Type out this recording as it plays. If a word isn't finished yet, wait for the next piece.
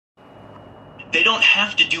They don't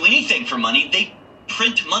have to do anything for money. They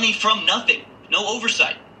print money from nothing. No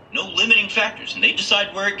oversight, no limiting factors, and they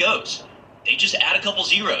decide where it goes. They just add a couple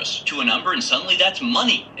zeros to a number, and suddenly that's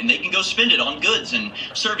money, and they can go spend it on goods and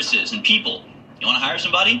services and people. You want to hire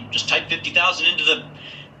somebody? Just type 50,000 into the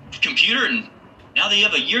computer, and now they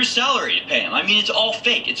have a year's salary to pay them. I mean, it's all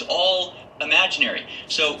fake. It's all imaginary.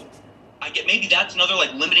 So I get maybe that's another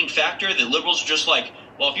like limiting factor that liberals are just like,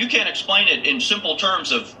 well, if you can't explain it in simple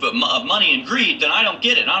terms of money and greed, then I don't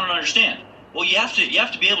get it. I don't understand. Well, you have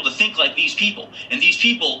to be able to think like these people, and these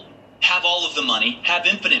people have all of the money, have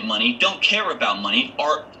infinite money, don't care about money,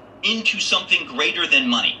 are into something greater than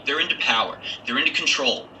money. They're into power. They're into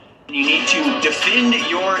control. You need to defend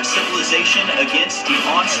your civilization against the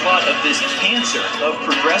onslaught of this cancer of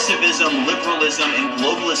progressivism, liberalism, and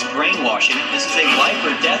globalist brainwashing. This is a life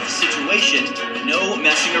or death situation. No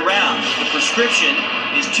messing around. The prescription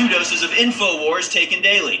is 2 doses of InfoWars taken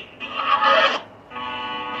daily.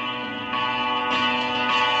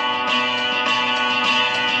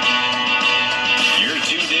 You're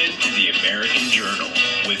tuned in to the American Journal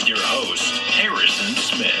with your host, Harrison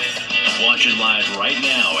Smith. Watch it live right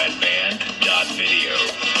now at band.video.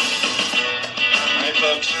 All right,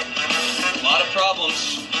 folks. A lot of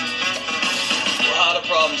problems. A lot of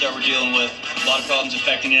problems that we're dealing with. A lot of problems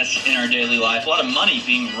affecting us in our daily life. A lot of money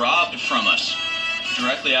being robbed from us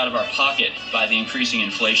directly out of our pocket by the increasing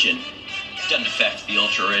inflation. It doesn't affect the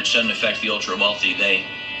ultra-rich, doesn't affect the ultra-wealthy. They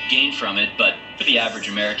gain from it, but for the average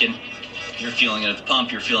American, you're feeling it at the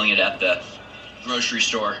pump, you're feeling it at the grocery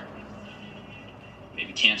store,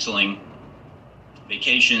 maybe canceling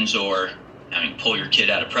vacations or having to pull your kid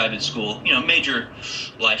out of private school. You know, major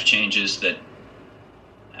life changes that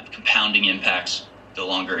have compounding impacts the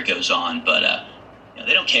longer it goes on. But you know,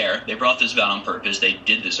 they don't care. They brought this about on purpose. They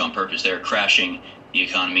did this on purpose. They're crashing the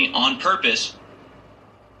economy on purpose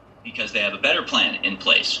because they have a better plan in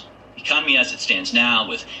place. The economy as it stands now,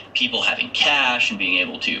 with people having cash and being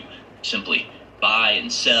able to simply buy and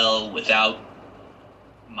sell without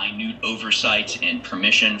minute oversight and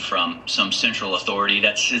permission from some central authority,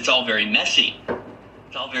 it's all very messy.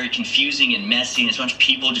 It's all very confusing and messy, and it's a bunch of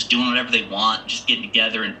people just doing whatever they want, just getting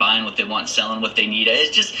together and buying what they want, selling what they need.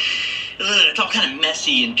 It's just, it's all kind of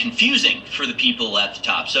messy and confusing for the people at the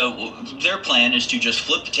top. So their plan is to just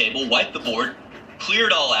flip the table, wipe the board, clear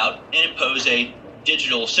it all out, and impose a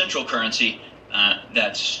digital central currency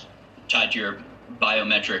that's tied to your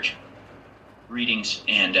biometric readings,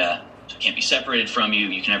 and so it can't be separated from you.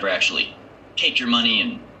 You can never actually take your money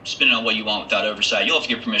and spend it on what you want without oversight. You'll have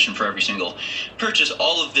to get permission for every single purchase.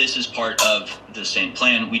 All of this is part of the same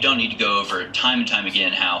plan. We don't need to go over time and time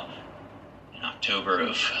again how in October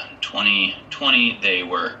of 2020 they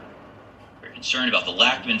were very concerned about the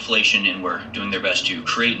lack of inflation and were doing their best to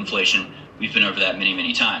create inflation. We've been over that many,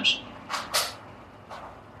 many times.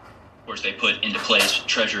 Of course, they put into place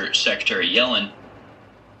Treasury Secretary Yellen,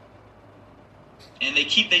 and they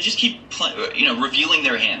just keep revealing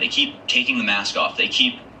their hand. They keep taking the mask off. They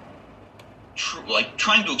keep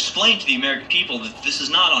trying to explain to the American people that this is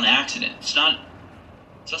not on accident. It's not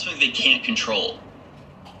something they can't control.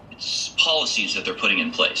 It's policies that they're putting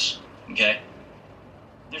in place. Okay,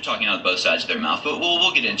 they're talking out of both sides of their mouth, but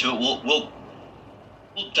we'll get into it. We'll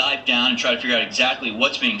dive down and try to figure out exactly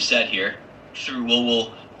what's being said here.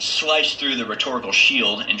 We'll slice through the rhetorical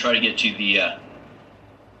shield and try to get to the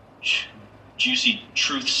juicy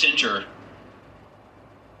truth center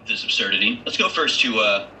of this absurdity. Let's go first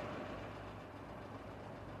to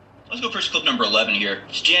clip number 11 here.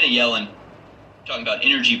 It's Janet Yellen talking about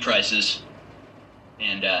energy prices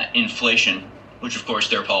and inflation, which of course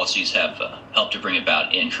their policies have helped to bring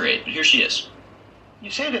about and create. But here she is.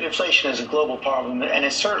 You say that inflation is a global problem, and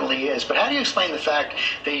it certainly is, but how do you explain the fact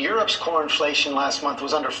that Europe's core inflation last month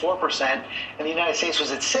was under 4% and the United States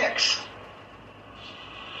was at 6%?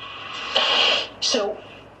 So,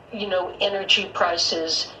 energy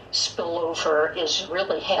prices spillover is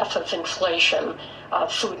really half of inflation,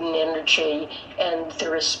 food and energy, and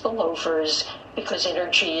there is spillovers because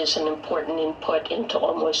energy is an important input into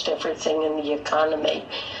almost everything in the economy.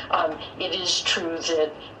 It is true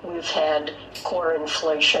that we've had core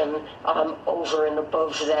inflation over and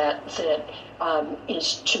above that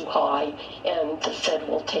is too high, and the Fed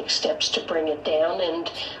will take steps to bring it down.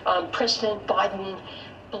 And President Biden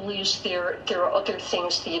believes there are other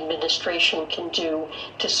things the administration can do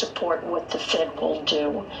to support what the Fed will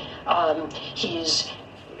do. He's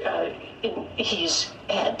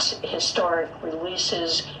had historic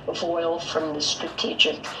releases of oil from the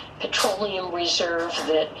Strategic Petroleum Reserve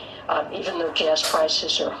that even though gas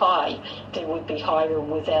prices are high, they would be higher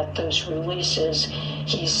without those releases.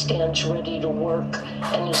 He stands ready to work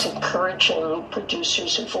and is encouraging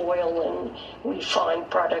producers of oil and refined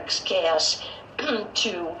products, gas,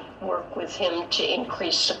 to work with him to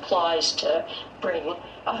increase supplies to bring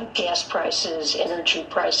gas prices, energy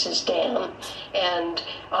prices down. And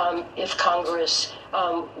if Congress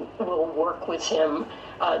will work with him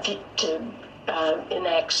to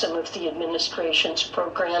enact some of the administration's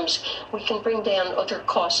programs, we can bring down other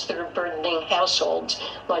costs that are burdening households,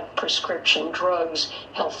 like prescription drugs,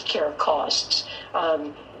 healthcare costs,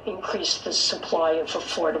 increase the supply of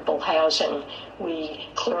affordable housing. We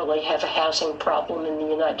clearly have a housing problem in the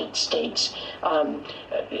United States, and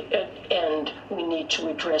we need to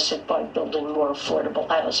address it by building more affordable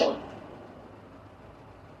housing.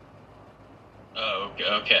 Oh,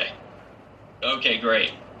 okay,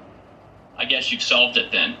 great. I guess you've solved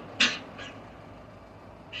it then.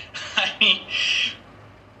 I mean,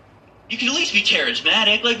 you could at least be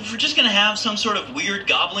charismatic. Like, if we're just going to have some sort of weird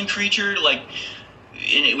goblin creature, like,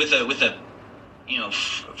 with a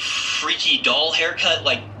freaky doll haircut,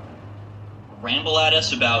 like, ramble at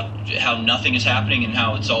us about how nothing is happening and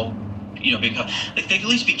how it's all, being, like, they could at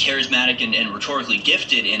least be charismatic and rhetorically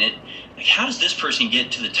gifted in it. Like, how does this person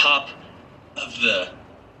get to the top of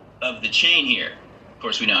the chain here? Of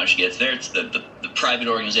course, we know how she gets there. It's the private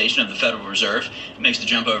organization of the Federal Reserve. It makes the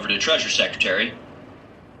jump over to Treasury Secretary.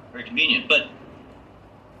 Very convenient. But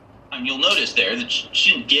you'll notice there that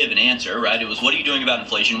she didn't give an answer, right? It was, what are you doing about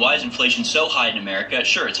inflation? Why is inflation so high in America?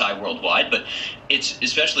 Sure, it's high worldwide, but it's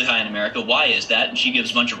especially high in America. Why is that? And she gives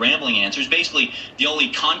a bunch of rambling answers. Basically, the only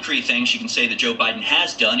concrete thing she can say that Joe Biden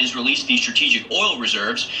has done is release these strategic oil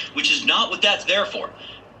reserves, which is not what that's there for.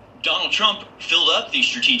 Donald Trump filled up these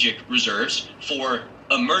strategic reserves for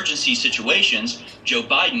emergency situations. Joe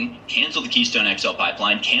Biden canceled the Keystone XL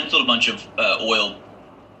pipeline, canceled a bunch of oil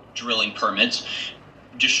drilling permits,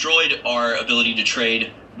 destroyed our ability to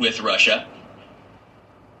trade with Russia,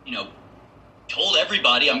 told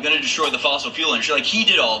everybody, I'm going to destroy the fossil fuel industry. Like, he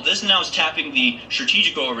did all of this, and now is tapping the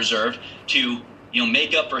strategic oil reserve to,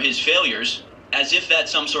 make up for his failures, as if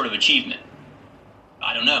that's some sort of achievement.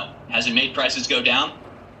 I don't know. Has it made prices go down?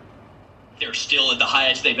 They're still at the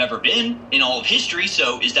highest they've ever been in all of history,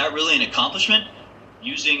 so is that really an accomplishment?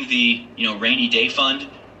 Using the, rainy day fund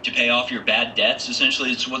to pay off your bad debts, essentially,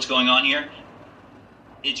 is what's going on here.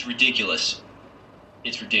 It's ridiculous.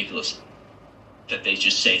 It's ridiculous that they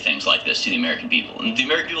just say things like this to the American people. And the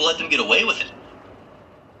American people let them get away with it.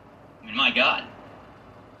 I mean, my God.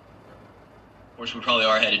 Of course, we probably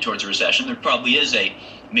are headed towards a recession. There probably is a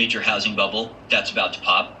major housing bubble that's about to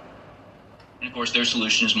pop. And, of course, their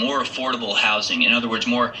solution is more affordable housing. In other words,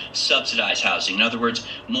 more subsidized housing. In other words,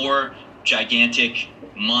 more gigantic,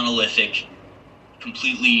 monolithic,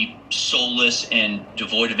 completely soulless and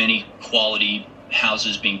devoid of any quality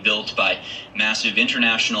houses being built by massive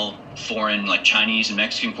international, foreign, like Chinese and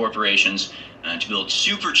Mexican corporations to build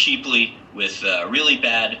super cheaply with really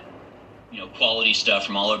bad, quality stuff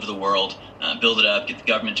from all over the world. Build it up, get the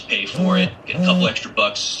government to pay for it, get a couple extra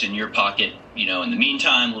bucks in your pocket, in the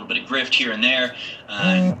meantime, a little bit of grift here and there,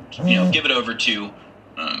 give it over to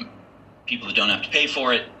people that don't have to pay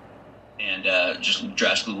for it, and just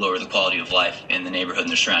drastically lower the quality of life in the neighborhood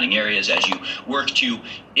and the surrounding areas as you work to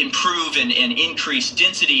improve and increase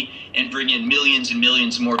density and bring in millions and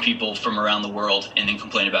millions more people from around the world and then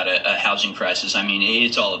complain about a housing crisis. I mean,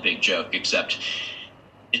 it's all a big joke, except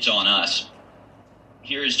it's on us.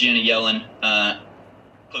 Here is Janet Yellen,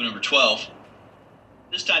 clip number 12,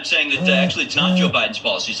 this time saying that actually it's not Joe Biden's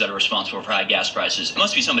policies that are responsible for high gas prices. It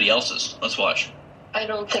must be somebody else's. Let's watch. I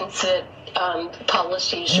don't think that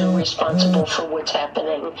policies are responsible for what's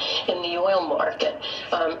happening in the oil market.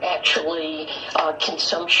 Actually,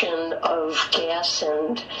 consumption of gas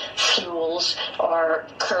and fuels are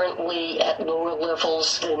currently at lower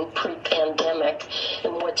levels than pre-pandemic.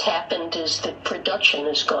 And what's happened is that production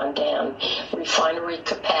has gone down. Refinery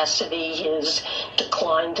capacity has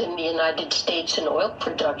declined in the United States, and oil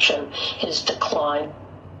production has declined.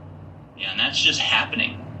 Yeah, and that's just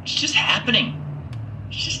happening. It's just happening.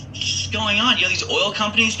 It's just going on. These oil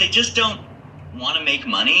companies, they just don't want to make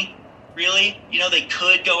money, really. They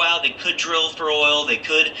could go out, they could drill for oil, they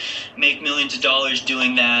could make millions of dollars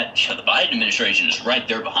doing that. The Biden administration is right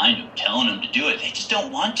there behind them, telling them to do it. They just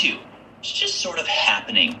don't want to. It's just sort of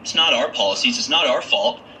happening. It's not our policies. It's not our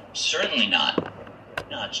fault. Certainly not.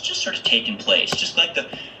 No, it's just sort of taking place. Just like the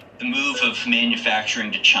move of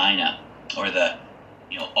manufacturing to China, or the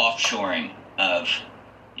offshoring of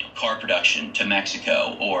car production to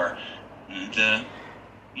Mexico, or the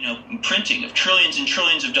printing of trillions and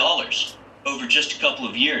trillions of dollars over just a couple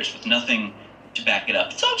of years with nothing to back it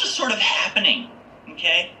up. It's all just sort of happening,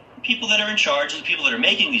 okay? The people that are in charge, the people that are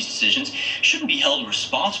making these decisions, shouldn't be held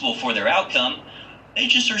responsible for their outcome. They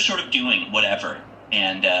just are sort of doing whatever.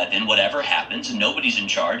 And then whatever happens, and nobody's in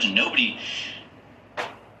charge, and nobody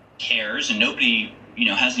cares, and nobody,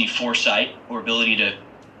 has any foresight or ability to,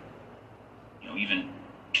 even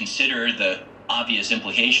consider the obvious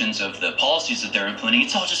implications of the policies that they're implementing.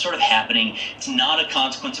 It's all just sort of happening. It's not a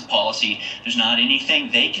consequence of policy. There's not anything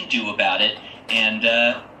they can do about it, and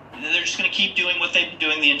they're just going to keep doing what they've been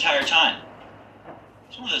doing the entire time.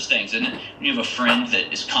 It's one of those things, and when you have a friend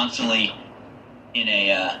that is constantly in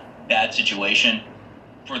a bad situation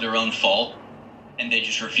for their own fault, and they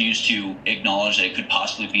just refuse to acknowledge that it could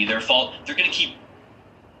possibly be their fault, they're going to keep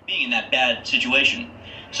being in that bad situation.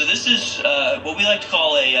 So this is what we like to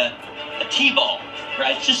call a T-ball,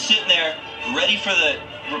 right? It's just sitting there ready for the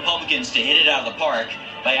Republicans to hit it out of the park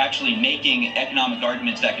by actually making economic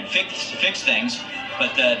arguments that could fix things,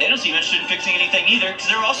 but they don't seem interested in fixing anything either, because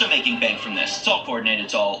they're also making bank from this. It's all coordinated.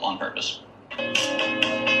 It's all on purpose. There's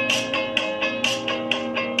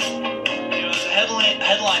a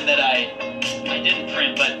headline that I didn't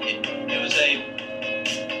print, but it was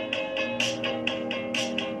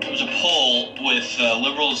a poll with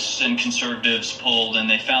liberals and conservatives polled, and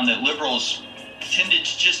they found that liberals tended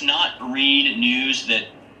to just not read news that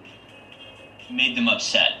made them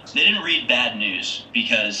upset. They didn't read bad news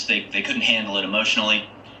because they couldn't handle it emotionally,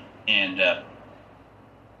 and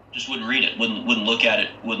just wouldn't read it, wouldn't look at it,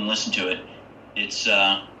 wouldn't listen to it. It's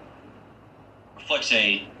reflects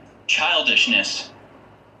a childishness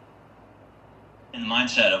in the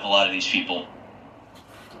mindset of a lot of these people.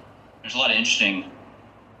 There's a lot of interesting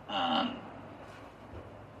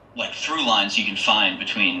through lines you can find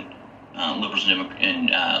between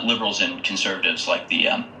liberals and conservatives, like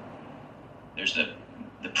there's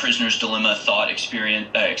the prisoner's dilemma thought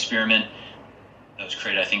experiment that was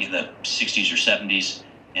created, I think, in the 60s or 70s,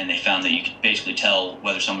 and they found that you could basically tell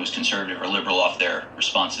whether someone was conservative or liberal off their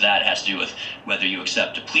response to that. It has to do with whether you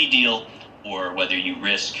accept a plea deal or whether you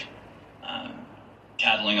risk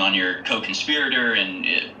tattling on your co-conspirator, and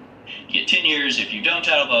you get 10 years if you don't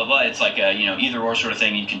tattle, blah, blah, blah. It's like a either or sort of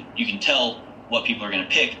thing. You can tell what people are going to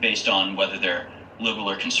pick based on whether they're liberal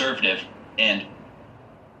or conservative, and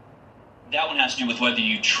that one has to do with whether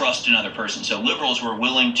you trust another person. So liberals were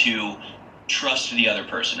willing to trust the other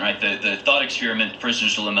person, right? The thought experiment, the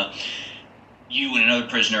prisoner's dilemma, you and another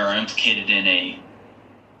prisoner are implicated in a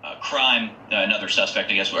crime, another suspect,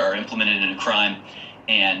 I guess, are implemented in a crime,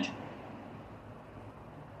 and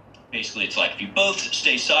basically it's like if you both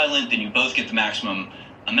stay silent, then you both get the maximum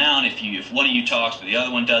amount. If one of you talks but the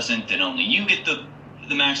other one doesn't, then only you get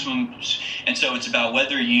the maximum. And so it's about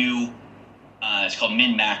whether you, it's called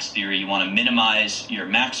min-max theory. You want to minimize your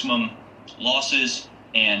maximum losses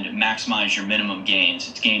and maximize your minimum gains.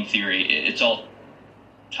 It's game theory. It's all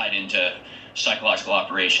tied into psychological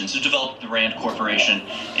operations. It developed the Rand Corporation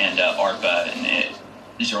and ARPA, and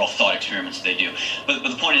these are all thought experiments they do. But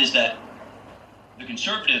the point is that the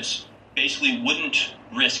conservatives basically wouldn't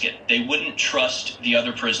risk it. They wouldn't trust the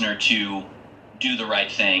other prisoner to do the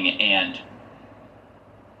right thing and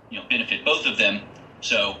benefit both of them.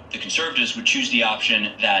 So the conservatives would choose the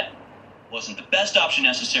option that wasn't the best option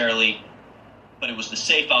necessarily, but it was the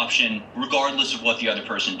safe option regardless of what the other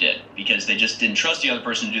person did, because they just didn't trust the other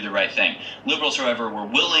person to do the right thing. Liberals, however, were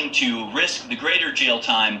willing to risk the greater jail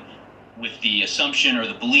time with the assumption or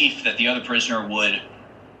the belief that the other prisoner would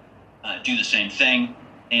do the same thing.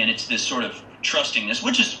 And it's this sort of trustingness,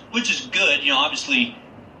 which is good. Obviously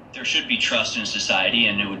there should be trust in society,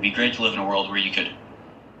 and it would be great to live in a world where you could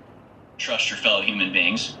trust your fellow human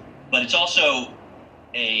beings. But it's also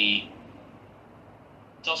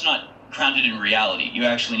not grounded in reality. You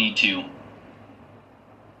actually need to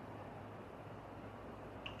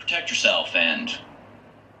protect yourself and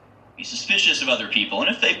be suspicious of other people.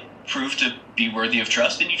 And if they prove to be worthy of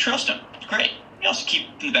trust, then you trust them. Great. You also keep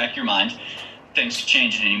in the back of your mind, things could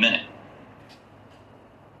change at any minute.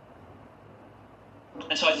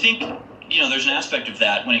 And so I think, there's an aspect of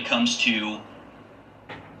that when it comes to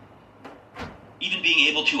even being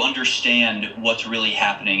able to understand what's really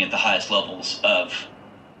happening at the highest levels of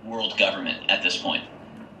world government at this point.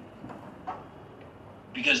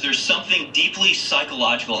 Because there's something deeply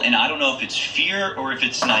psychological, and I don't know if it's fear or if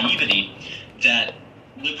it's naivety, that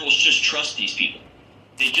liberals just trust these people.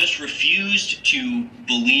 They just refused to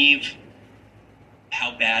believe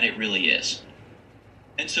how bad it really is.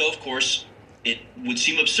 And so, of course, it would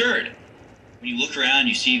seem absurd. When you look around,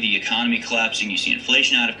 you see the economy collapsing, you see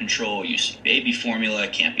inflation out of control, you see baby formula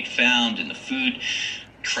can't be found, and the food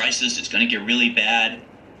crisis is going to get really bad.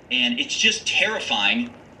 And it's just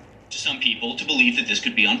terrifying to some people to believe that this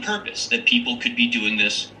could be on purpose, that people could be doing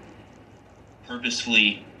this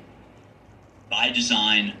purposefully, by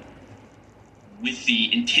design, with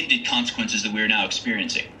the intended consequences that we're now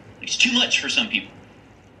experiencing. It's too much for some people.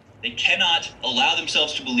 They cannot allow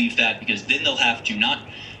themselves to believe that, because then they'll have to not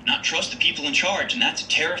trust the people in charge, and that's a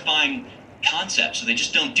terrifying concept, so they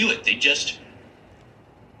just don't do it. They just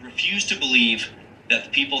refuse to believe that the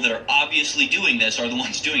people that are obviously doing this are the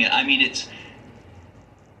ones doing it. I mean,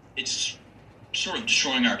 it's sort of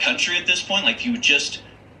destroying our country at this point. Like, you would just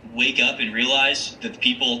wake up and realize that the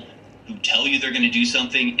people who tell you they're going to do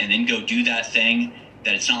something and then go do that thing,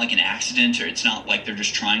 that it's not like an accident, or it's not like they're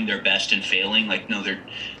just trying their best and failing. Like, no, they're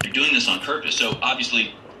doing this on purpose. So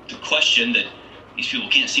obviously the question that these people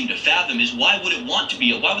can't seem to fathom is, why would they want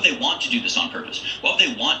to do this on purpose? Why would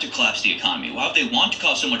they want to collapse the economy? Why would they want to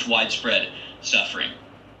cause so much widespread suffering?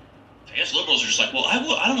 I guess liberals are just like, well,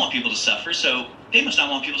 I don't want people to suffer, so they must not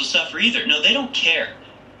want people to suffer either. No, they don't care.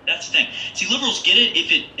 That's the thing. See, liberals get it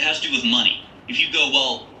if it has to do with money. If you go,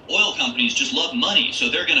 well, oil companies just love money, so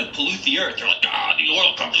they're going to pollute the earth. They're like, the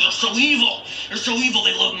oil companies are so evil. They're so evil.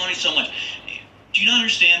 They love money so much. Do you not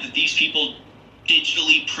understand that these people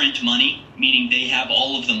digitally print money, meaning they have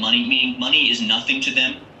all of the money, meaning money is nothing to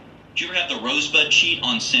them? Do you ever have the Rosebud cheat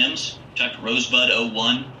on Sims? Type Rosebud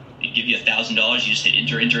 01. They give you $1,000. You just hit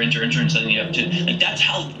enter, and suddenly you have to. Like, that's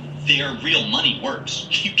how their real money works.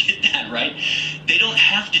 You get that, right? They don't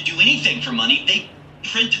have to do anything for money. They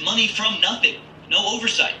print money from nothing. No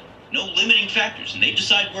oversight, no limiting factors, and they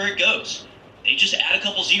decide where it goes. They just add a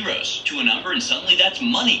couple zeros to a number, and suddenly that's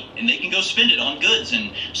money, and they can go spend it on goods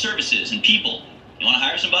and services and people. You want to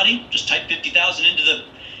hire somebody? Just type 50,000 into the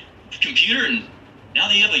computer, and now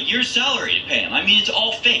they have a year's salary to pay them. I mean, it's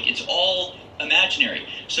all fake. It's all imaginary.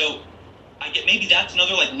 So I get maybe that's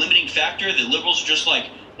another like limiting factor that liberals are just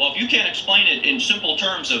like, well, if you can't explain it in simple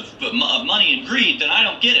terms of money and greed, then I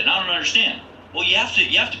don't get it. I don't understand. Well, you have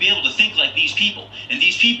to be able to think like these people. And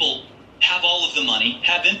these people have all of the money,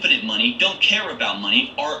 have infinite money, don't care about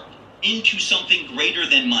money, are into something greater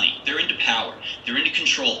than money. They're into power. They're into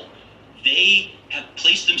control. They have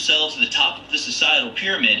placed themselves at the top of the societal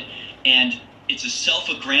pyramid, and it's a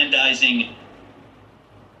self-aggrandizing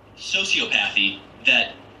sociopathy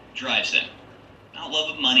that drives them. Not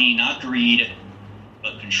love of money, not greed,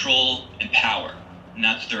 but control and power. And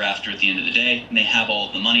that's what they're after at the end of the day. And they have all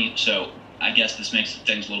of the money, so I guess this makes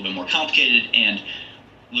things a little bit more complicated, and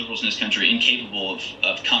liberals in this country incapable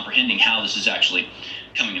of comprehending how this is actually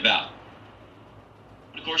coming about.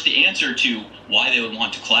 But of course, the answer to why they would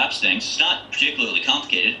want to collapse things is not particularly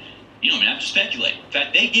complicated. You don't even have to speculate. In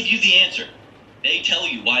fact, they give you the answer. They tell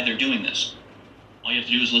you why they're doing this. All you have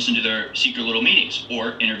to do is listen to their secret little meetings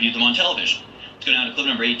or interview them on television. Let's go down to clip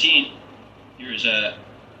number 18. Here's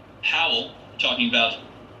Powell talking about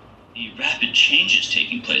the rapid changes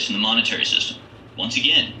taking place in the monetary system. Once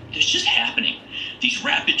again, it's just happening. These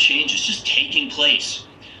rapid changes just taking place.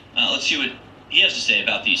 Let's see what he has to say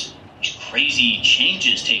about these crazy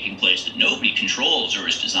changes taking place that nobody controls or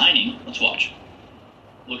is designing. Let's watch.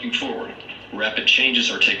 Looking forward, rapid changes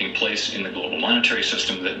are taking place in the global monetary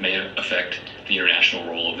system that may affect the international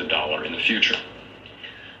role of the dollar in the future.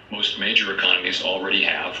 Most major economies already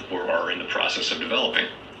have or are in the process of developing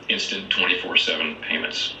instant 24/7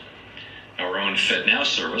 payments. Our own FedNow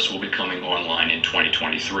service will be coming online in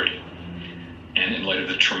 2023. And in light of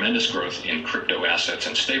the tremendous growth in crypto assets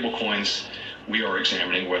and stablecoins, we are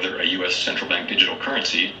examining whether a U.S. central bank digital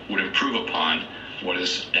currency would improve upon what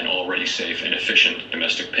is an already safe and efficient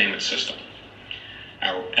domestic payment system.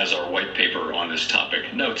 As our white paper on this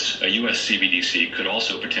topic notes, a U.S. CBDC could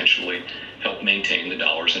also potentially help maintain the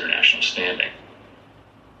dollar's international standing.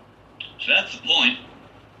 So that's the point.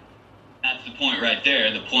 That's the point right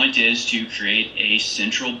there. The point is to create a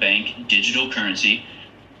central bank digital currency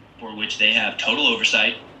for which they have total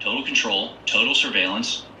oversight, total control, total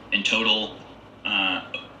surveillance, and total,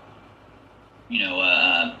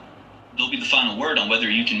 they'll be the final word on whether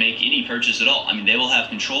you can make any purchase at all. I mean, they will have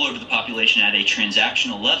control over the population at a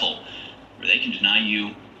transactional level where they can deny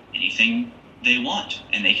you anything they want,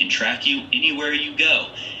 and they can track you anywhere you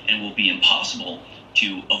go, and it will be impossible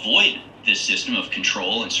to avoid this system of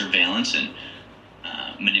control and surveillance and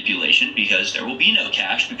manipulation, because there will be no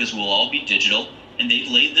cash, because we'll all be digital. And they've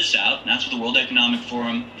laid this out, and that's what the World Economic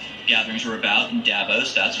Forum gatherings were about in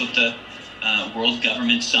Davos. That's what the World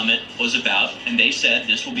Government Summit was about, and they said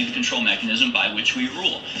this will be the control mechanism by which we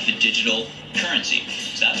rule, the digital currency.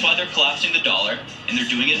 So that's why they're collapsing the dollar, and they're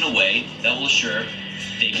doing it in a way that will assure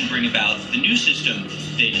they can bring about the new system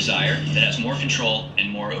they desire that has more control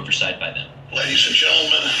and more oversight by them. Ladies and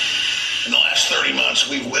gentlemen, In the last 30 months,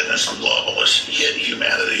 we've witnessed the globalists hit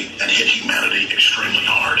humanity and hit humanity extremely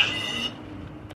hard.